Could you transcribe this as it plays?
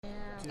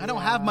I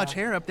don't have much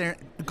hair up there.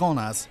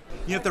 Golnaz.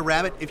 You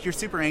know, if you're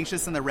super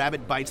anxious and the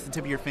rabbit bites the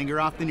tip of your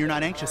finger off, then you're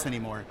not anxious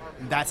anymore.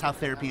 That's how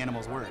therapy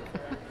animals work.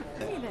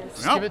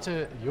 Just give it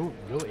to, you'll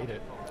eat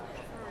it.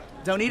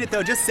 Don't eat it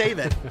though, just save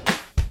it.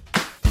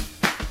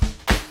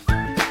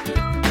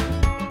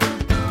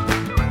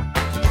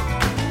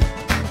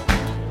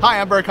 Hi,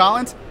 I'm Burke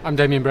Collins. I'm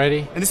Damien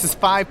Brady. And this is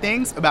 5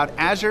 things about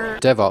Azure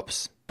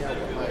DevOps.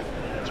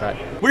 That's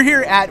right. We're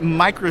here at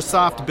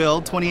Microsoft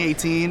Build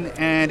 2018,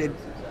 and it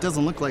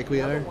doesn't look like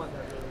we are.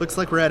 Looks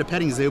like we're at a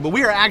petting zoo, but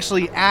we are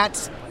actually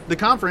at the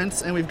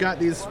conference, and we've got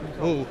these.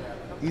 Oh,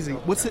 easy.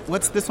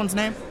 What's this one's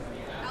name?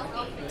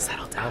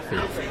 Alfie.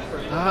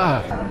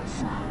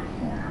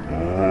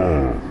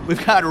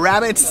 We've got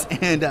rabbits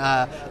and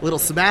little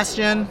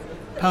Sebastian,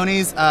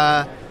 ponies.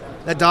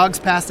 That dog's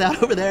passed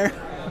out over there.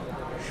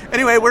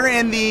 Anyway, we're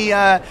in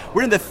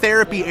the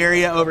therapy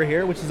area over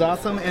here, which is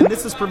awesome, and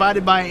this is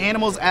provided by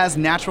Animals as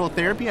Natural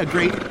Therapy, a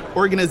great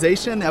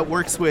organization that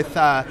works with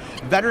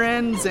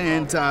veterans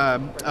and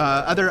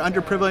other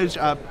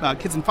underprivileged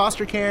kids in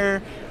foster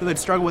care who would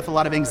struggle with a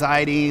lot of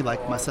anxiety,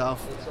 like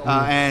myself,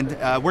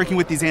 and working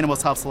with these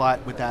animals helps a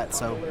lot with that.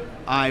 So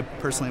I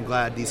personally am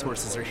glad these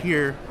horses are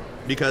here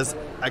because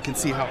I can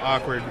see how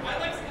awkward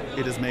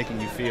it is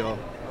making you feel.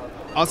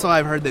 Also,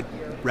 I've heard that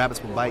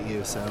rabbits will bite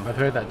you, so. I've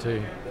heard that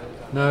too.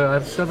 No,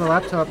 I've got a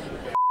laptop.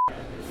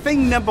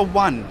 Thing number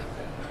 1.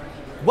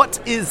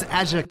 What is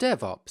Azure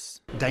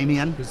DevOps.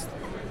 Damien? Is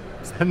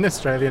that an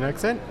Australian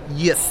accent?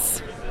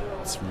 Yes.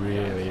 It's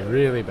really,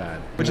 really bad.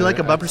 Would you like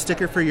a bumper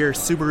sticker for your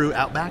Subaru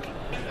Outback?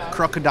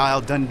 Crocodile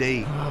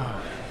Dundee.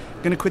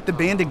 Gonna quit the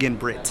band again,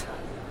 Brit.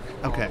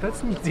 Okay.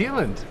 That's New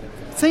Zealand.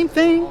 Same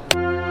thing.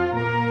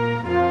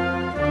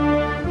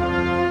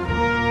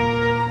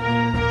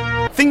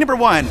 Thing number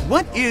 1.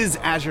 What is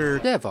Azure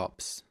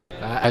DevOps.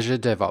 Azure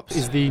DevOps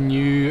is the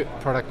new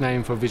product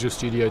name for Visual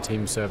Studio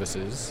Team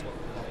Services,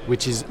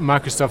 which is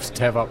Microsoft's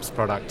DevOps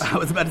product. I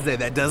was about to say,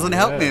 that doesn't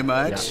help me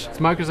much. Yeah. It's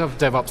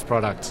Microsoft's DevOps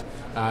product.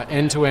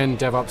 End-to-end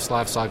DevOps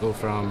lifecycle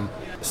from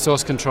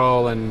source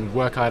control and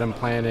work item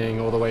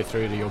planning all the way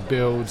through to your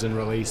builds and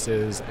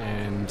releases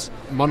and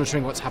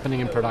monitoring what's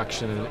happening in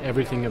production and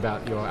everything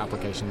about your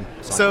application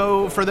cycle.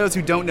 So for those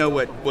who don't know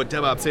what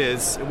DevOps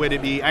is, would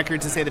it be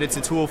accurate to say that it's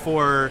a tool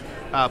for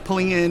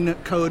pulling in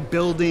code,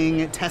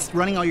 building,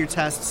 running all your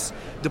tests,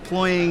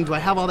 deploying? Do I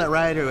have all that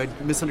right, or do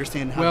I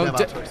misunderstand how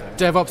DevOps works?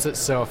 DevOps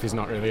itself is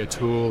not really a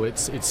tool.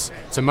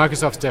 So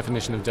Microsoft's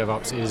definition of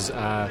DevOps is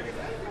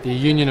the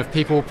union of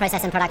people,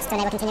 process, and products to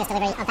enable continuous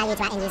delivery of value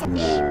to our end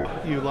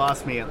user. You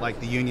lost me at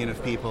the union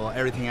of people.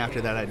 Everything after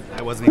that,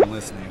 I wasn't even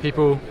listening.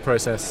 People,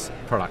 process,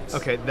 products.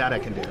 Okay, that I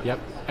can do. Yep,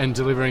 and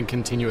delivering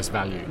continuous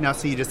value. Now,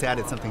 see, you just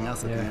added something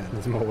else at the end.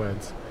 There's more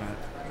words. Right.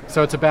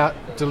 So it's about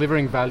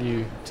delivering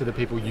value to the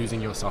people using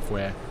your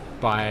software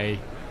by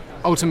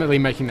ultimately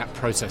making that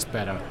process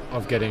better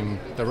of getting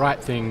the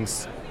right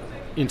things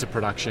into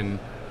production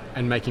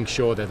and making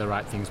sure they're the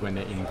right things when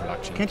they're in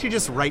production. Can't you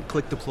just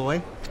right-click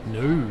deploy?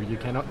 No, you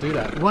cannot do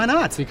that. Why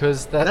not?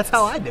 Because that's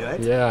how I do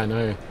it. Yeah, I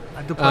know.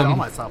 I deploy all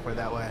my software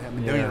that way. I've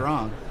been doing it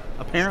wrong,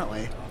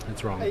 apparently.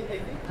 That's wrong.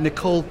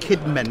 Nicole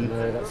Kidman.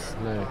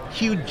 No.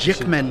 Hugh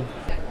Jackman.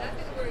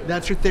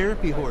 That's your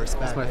therapy horse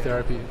back That's my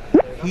there. therapy.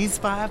 He's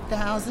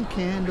 5,000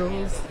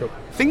 candles. Cool.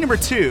 Thing number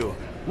 2.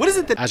 What is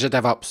it that Azure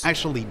DevOps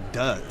actually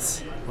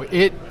does? Well,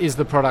 it is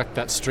the product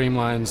that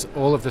streamlines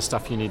all of the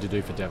stuff you need to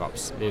do for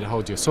DevOps. It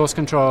holds your source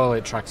control,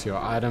 it tracks your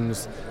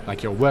items,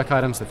 like your work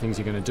items, the things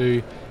you're going to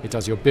do. It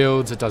does your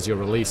builds, it does your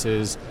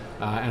releases,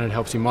 and it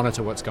helps you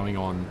monitor what's going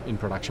on in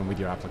production with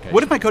your application.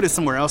 What if my code is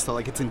somewhere else, though?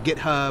 Like it's in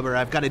GitHub, or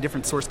I've got a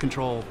different source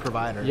control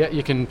provider? Yeah,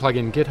 you can plug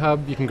in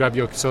GitHub. You can grab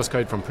your source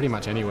code from pretty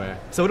much anywhere.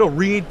 So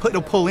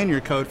it'll pull in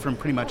your code from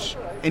pretty much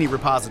any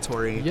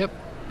repository. Yep.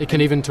 It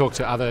can even talk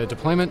to other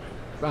deployment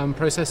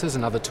processes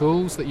and other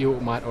tools that you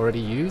might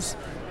already use.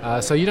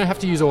 So you don't have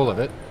to use all of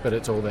it, but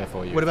it's all there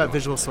for you. What about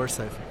Visual Source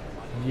Safe?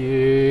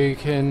 You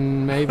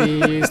can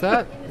maybe use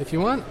that if you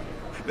want.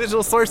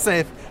 Visual Source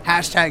Safe,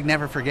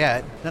 #never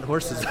forget. That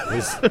horse is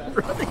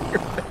running your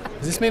back.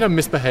 Does this mean I'm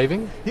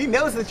misbehaving? He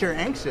knows that you're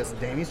anxious,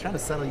 Dave. He's trying to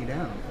settle you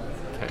down.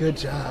 Okay. Good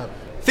job.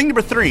 Thing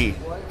number 3.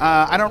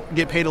 I don't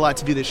get paid a lot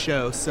to do this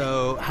show,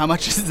 so how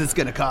much is this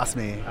going to cost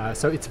me?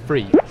 So it's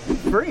free.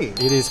 Free?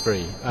 It is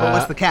free. Well,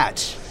 what's the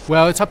catch?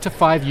 Well, it's up to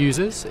 5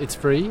 users. It's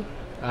free.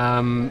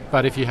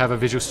 But if you have a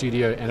Visual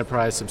Studio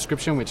Enterprise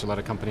subscription, which a lot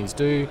of companies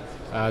do,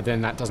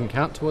 then that doesn't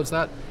count towards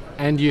that.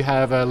 And you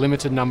have a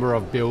limited number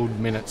of build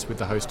minutes with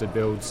the hosted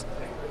builds.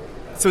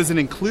 So is it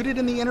included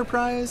in the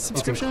Enterprise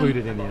subscription? It's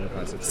included in the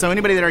Enterprise subscription. So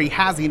anybody that already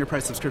has the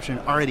Enterprise subscription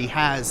already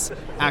has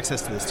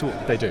access to this tool?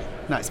 They do.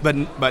 Nice, but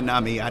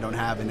not me. I don't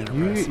have an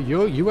Enterprise.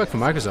 You work for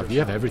Microsoft. You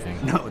have everything.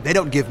 No, they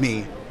don't give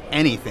me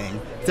anything,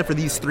 except for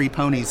these 3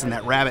 ponies and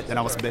that rabbit that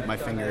almost bit my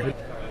finger.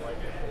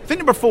 Thing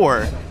number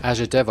 4.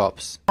 Azure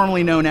DevOps.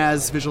 Formerly known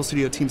as Visual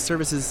Studio Team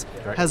Services,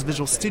 has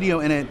Visual Studio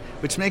in it,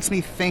 which makes me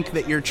think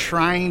that you're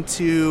trying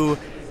to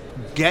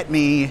get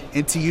me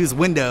to use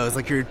Windows.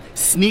 Like you're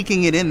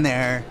sneaking it in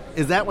there.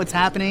 Is that what's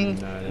happening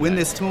with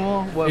this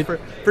tool? Well, for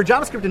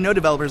JavaScript and Node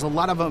developers, a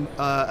lot of them,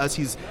 us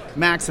use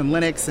Macs and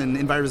Linux and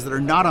environments that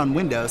are not on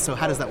Windows. So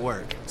how does that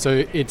work?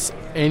 So it's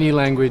any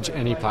language,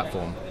 any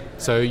platform.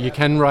 So you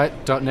can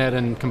write .NET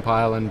and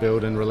compile and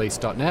build and release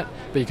 .NET,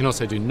 but you can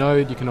also do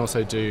Node. You can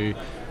also do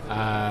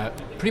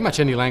pretty much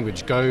any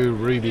language: Go,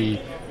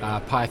 Ruby,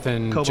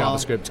 Python, COBOL.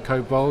 JavaScript,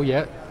 COBOL.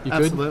 Yeah, you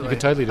Absolutely. could. You could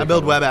totally do. I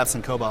build COBOL. web apps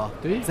in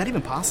COBOL. Do you? Is that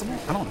even possible?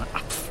 I don't know.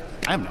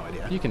 I have no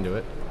idea. You can do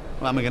it.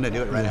 Well, I'm going to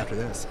do it right after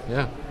this.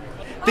 Yeah.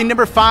 Thing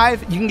number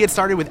 5, you can get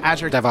started with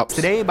Azure DevOps.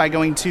 today by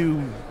going to,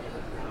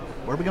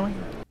 where are we going?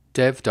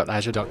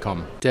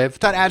 Dev.azure.com.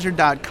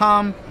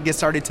 Dev.azure.com. Get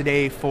started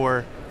today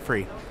for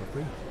free.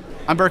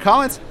 I'm Bert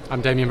Collins,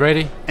 I'm Damien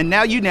Brady. and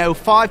now you know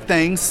 5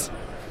 things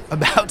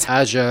about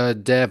Azure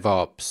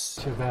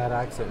DevOps. Too bad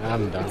accent.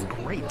 I'm done.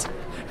 Great.